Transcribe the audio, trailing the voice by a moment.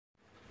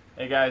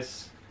Hey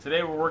guys,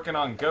 today we're working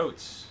on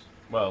goats.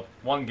 Well,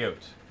 one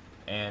goat.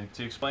 And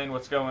to explain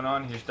what's going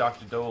on, here's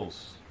Dr.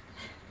 Doles.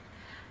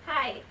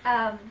 Hi,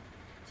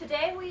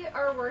 today we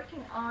are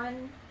working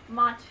on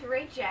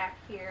Monterey Jack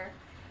here.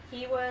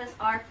 He was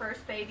our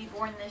first baby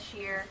born this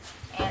year,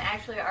 and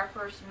actually our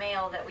first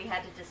male that we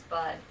had to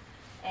disbud.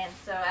 And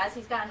so as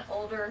he's gotten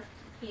older,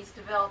 he's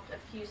developed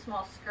a few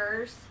small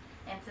scurs,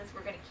 and since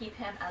we're going to keep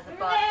him as a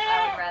buck,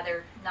 I would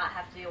rather not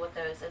have to deal with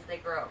those as they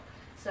grow.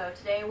 So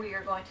today we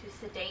are going to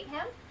sedate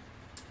him,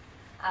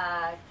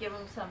 give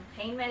him some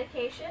pain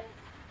medication,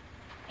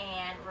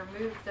 and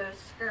remove those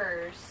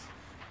scurs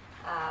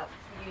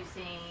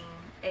using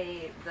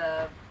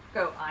the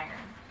goat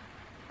iron.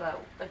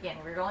 But again,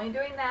 we're only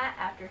doing that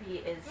after he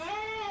is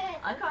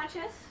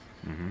unconscious,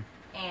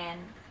 and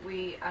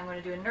I'm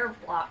going to do a nerve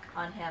block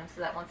on him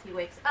so that once he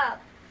wakes up,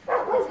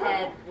 his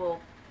head will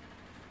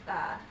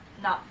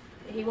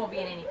he won't be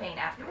in any pain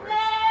afterwards.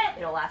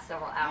 It'll last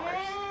several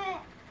hours.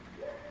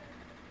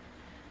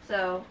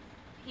 So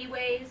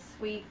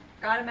we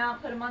got him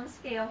out, put him on the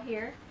scale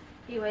here.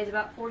 He weighs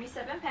about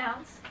 47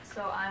 pounds,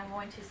 so I'm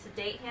going to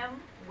sedate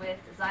him with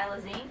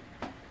xylazine,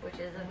 which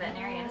is a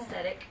veterinary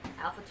anesthetic,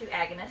 alpha-2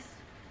 agonist,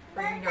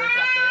 for you nerds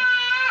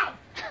out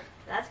there.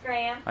 That's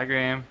Graham. Hi,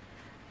 Graham.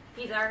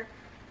 He's our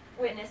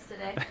witness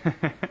today.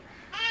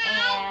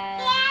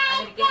 And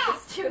I'm going to get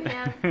this to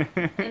him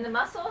in the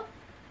muscle.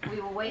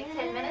 We will wait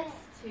 10 minutes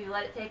to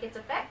let it take its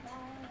effect,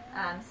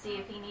 see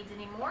if he needs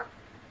any more,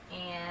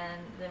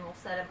 and then we'll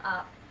set him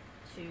up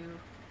to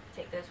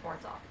take those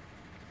horns off.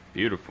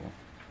 Beautiful.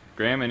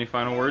 Graham, any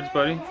final words,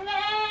 buddy? Do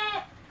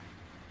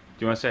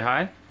you want to say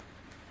hi?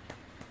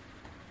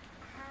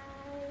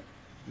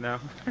 No?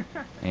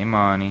 Hey,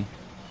 Monty.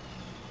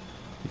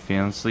 You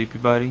feeling sleepy,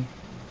 buddy?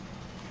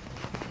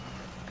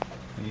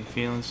 Are you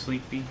feeling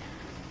sleepy?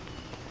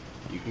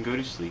 You can go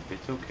to sleep.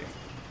 It's okay.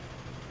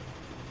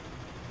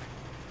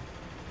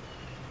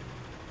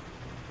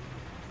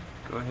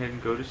 Go ahead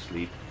and go to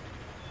sleep.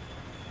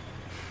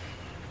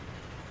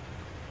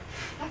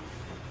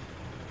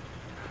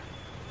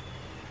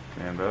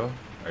 Rambo,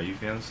 are you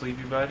feeling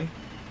sleepy, buddy?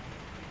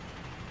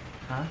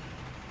 Huh?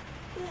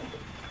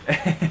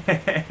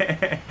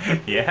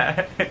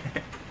 Yeah?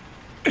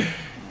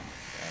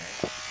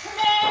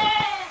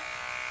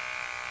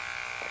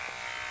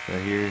 So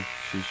here,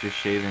 she's just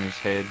shaving his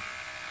head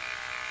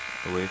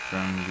away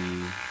from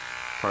the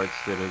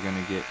parts that are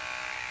going to get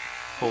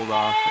pulled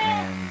off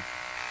and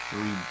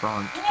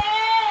re-burnt.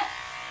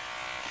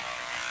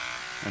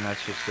 And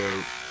that's just so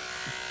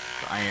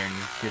the iron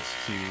gets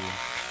to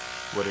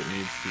what it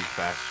needs to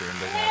faster and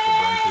doesn't have to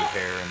burn through his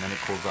hair, and then it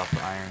cools off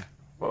the iron.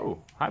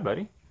 Whoa, hi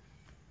buddy.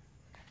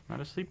 Not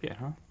asleep yet,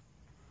 huh?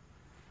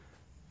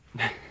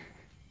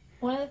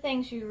 One of the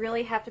things you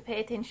really have to pay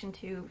attention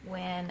to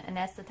when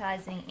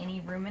anesthetizing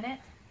any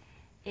ruminant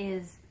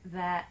is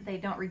that they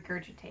don't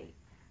regurgitate.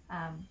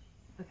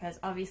 Because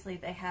obviously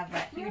they have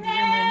that huge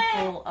rumen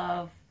full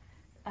of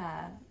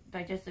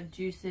digestive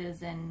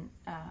juices and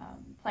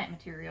plant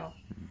material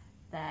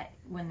that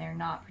when they're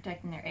not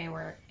protecting their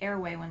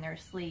airway when they're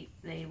asleep,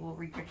 they will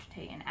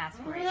regurgitate and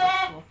aspirate,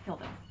 which will kill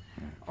them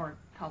or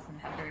cause them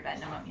to have very bad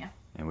pneumonia.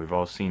 And we've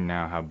all seen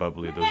now how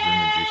bubbly those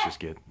rumen juices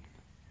get.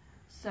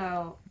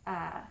 So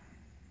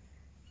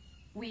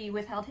we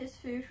withheld his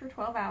food for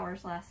 12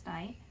 hours last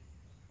night.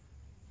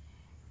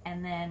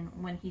 And then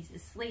when he's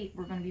asleep,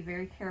 we're going to be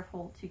very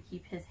careful to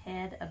keep his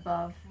head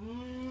above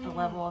the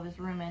level of his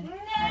rumen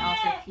and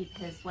also keep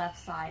his left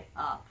side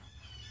up.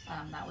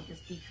 That would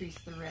just decrease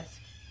the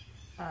risk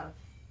of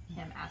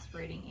him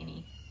aspirating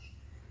any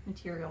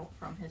material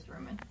from his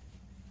rumen.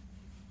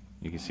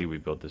 You can see we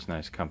built this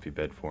nice comfy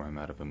bed for him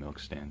out of a milk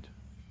stand.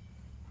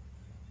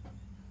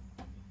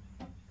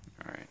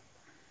 Alright.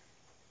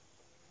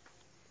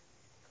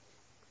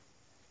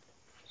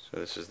 So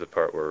this is the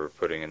part where we're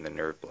putting in the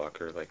nerve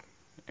blocker, like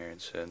Aaron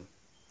said.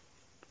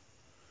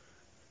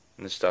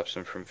 And this stops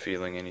him from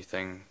feeling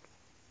anything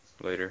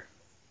later.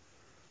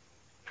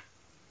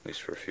 At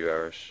least for a few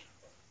hours.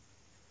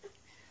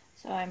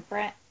 So I'm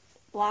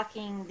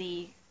blocking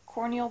the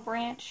corneal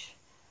branch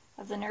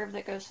of the nerve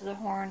that goes to the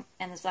horn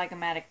and the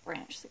zygomatic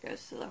branch that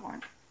goes to the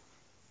horn.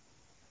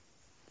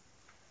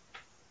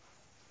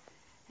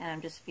 And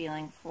I'm just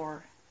feeling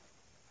for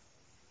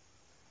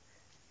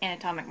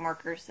anatomic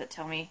markers that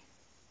tell me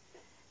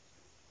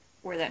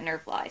where that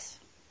nerve lies.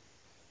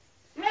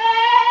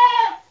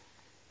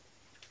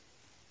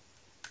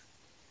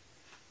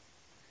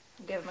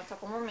 Give him a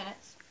couple more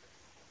minutes.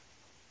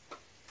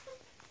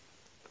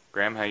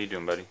 Graham, how you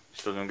doing, buddy?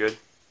 Still doing good?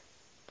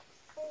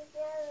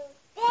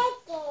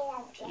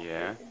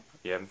 Yeah?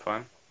 You having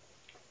fun?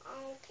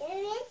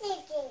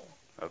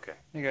 Okay.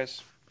 Hey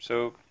guys,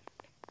 so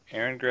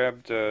Aaron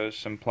grabbed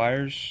some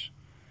pliers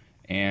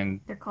and...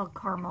 They're called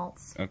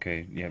Carmalts.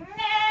 Okay, yeah,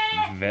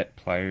 vet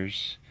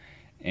pliers.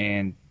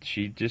 And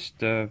she just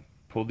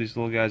pulled these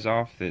little guys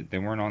off. That they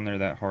weren't on there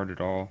that hard at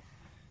all.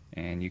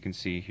 And you can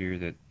see here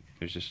that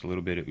there's just a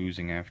little bit of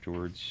oozing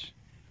afterwards.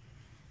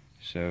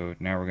 So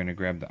now we're going to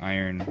grab the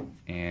iron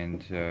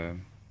and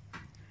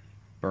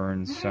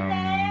burn some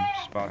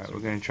spots. Right, we're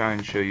going to try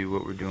and show you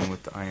what we're doing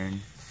with the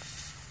iron.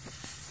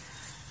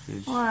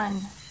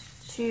 1,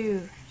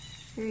 2,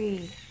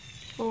 3,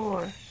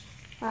 4,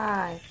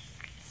 5,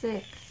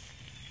 6,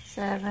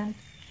 7,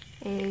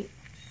 8,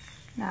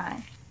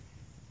 9.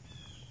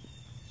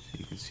 So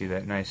you can see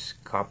that nice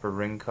copper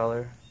ring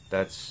color.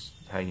 That's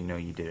how you know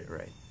you did it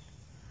right.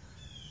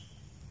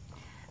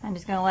 I'm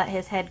just going to let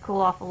his head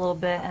cool off a little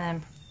bit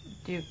and then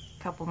do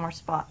a couple more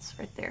spots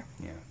right there.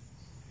 Yeah.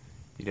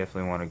 You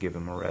definitely want to give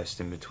him a rest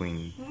in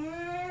between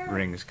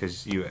rings,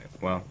 because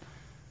well,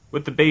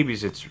 with the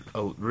babies it's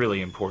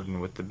really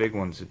important. With the big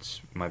ones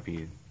it might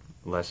be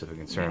less of a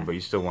concern, yeah. But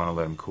you still want to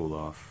let them cool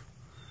off.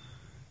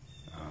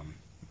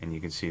 And you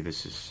can see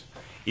this is,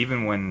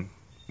 even when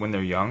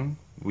they're young,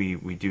 we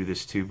do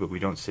this too, but we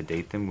don't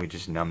sedate them, we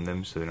just numb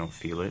them so they don't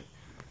feel it.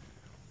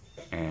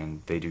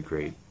 And they do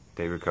great.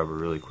 They recover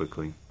really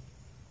quickly.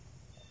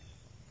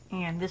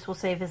 And this will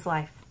save his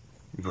life.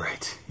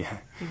 Right, yeah.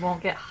 He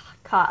won't get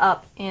caught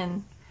up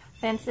in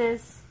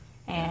fences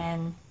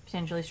and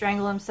potentially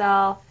strangle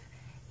himself.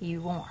 He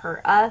won't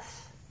hurt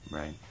us.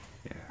 Right.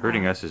 Yeah.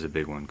 Hurting us is a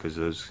big one,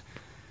 because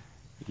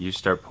you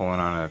start pulling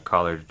on a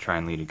collar to try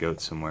and lead a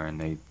goat somewhere, and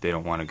they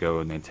don't want to go,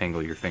 and they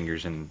tangle your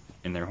fingers in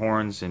their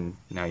horns, and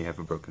now you have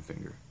a broken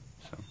finger.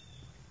 So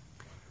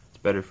it's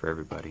better for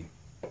everybody.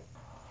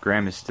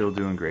 Graham is still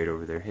doing great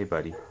over there. Hey,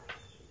 buddy.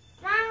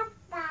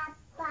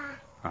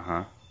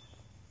 Uh-huh.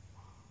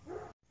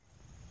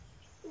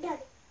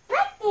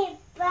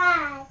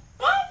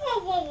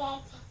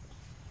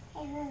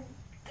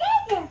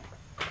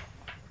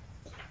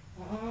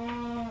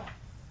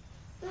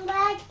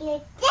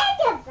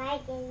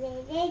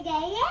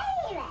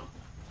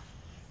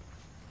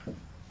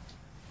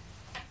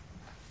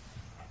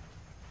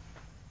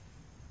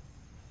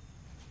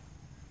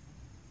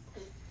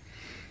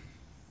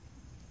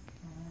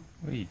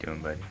 What are you doing,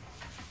 buddy?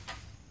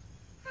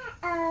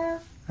 Uh-oh.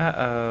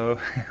 Uh-oh.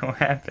 What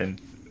happened?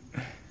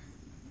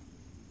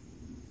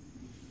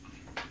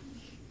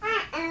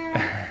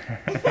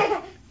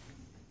 Uh-oh.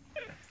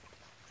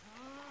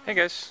 Hey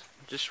guys,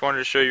 just wanted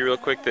to show you real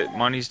quick that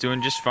Monty's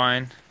doing just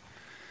fine.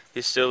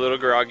 He's still a little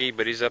groggy,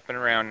 but he's up and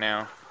around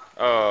now.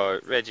 Oh,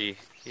 Reggie,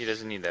 he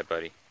doesn't need that,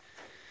 buddy.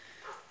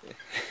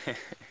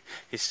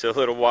 He's still a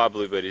little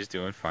wobbly, but he's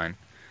doing fine.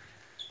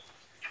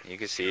 You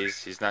can see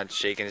he's not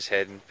shaking his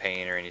head in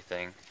pain or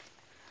anything.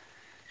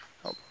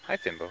 Oh, hi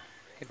Fimbo.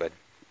 Hey bud.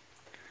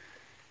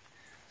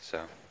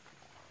 So,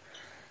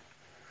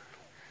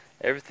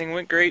 everything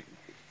went great.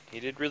 He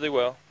did really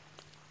well.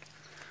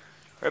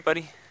 Right,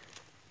 buddy?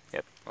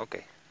 Yep,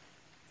 okay.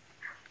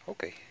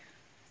 Okay.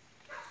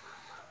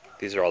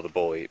 These are all the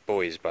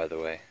boys, by the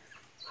way.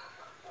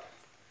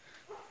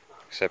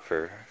 Except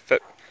for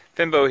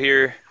Fimbo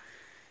here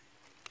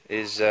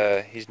is,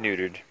 he's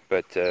neutered,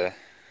 but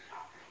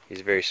he's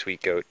a very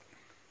sweet goat.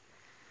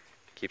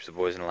 Keeps the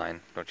boys in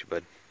line, don't you,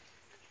 bud?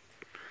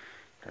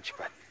 Don't you,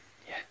 bud?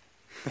 Yeah.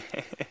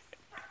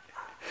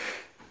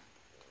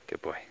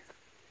 Good boy.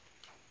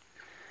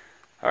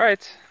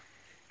 Alright.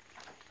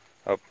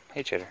 Oh,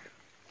 hey, Cheddar.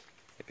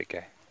 Hey, big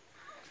guy.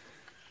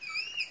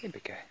 Hey,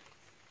 big guy.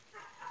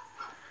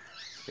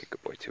 You're a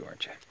good boy too,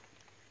 aren't you?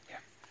 Yeah.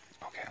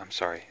 Okay, I'm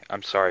sorry.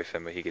 I'm sorry,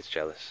 Fimbo. He gets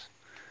jealous.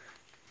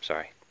 I'm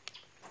sorry.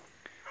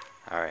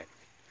 Alright.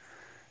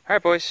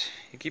 Alright, boys.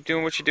 You keep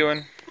doing what you're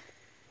doing.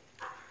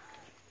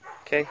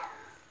 Okay?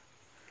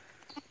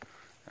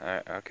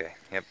 Alright, okay.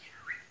 Yep.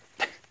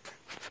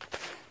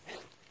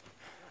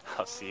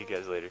 I'll see you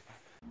guys later.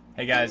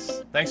 Hey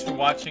guys, thanks for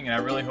watching, and I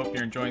really hope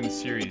you're enjoying the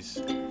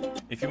series.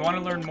 If you want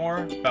to learn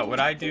more about what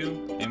I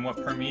do and what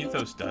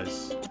PermaEthos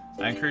does,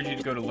 I encourage you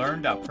to go to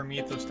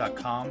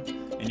learn.permaethos.com,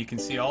 and you can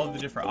see all of the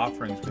different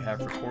offerings we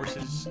have for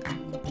courses,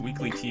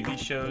 weekly TV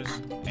shows,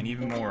 and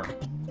even more.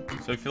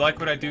 So if you like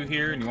what I do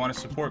here and you want to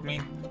support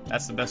me,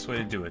 that's the best way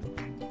to do it.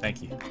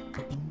 Thank you.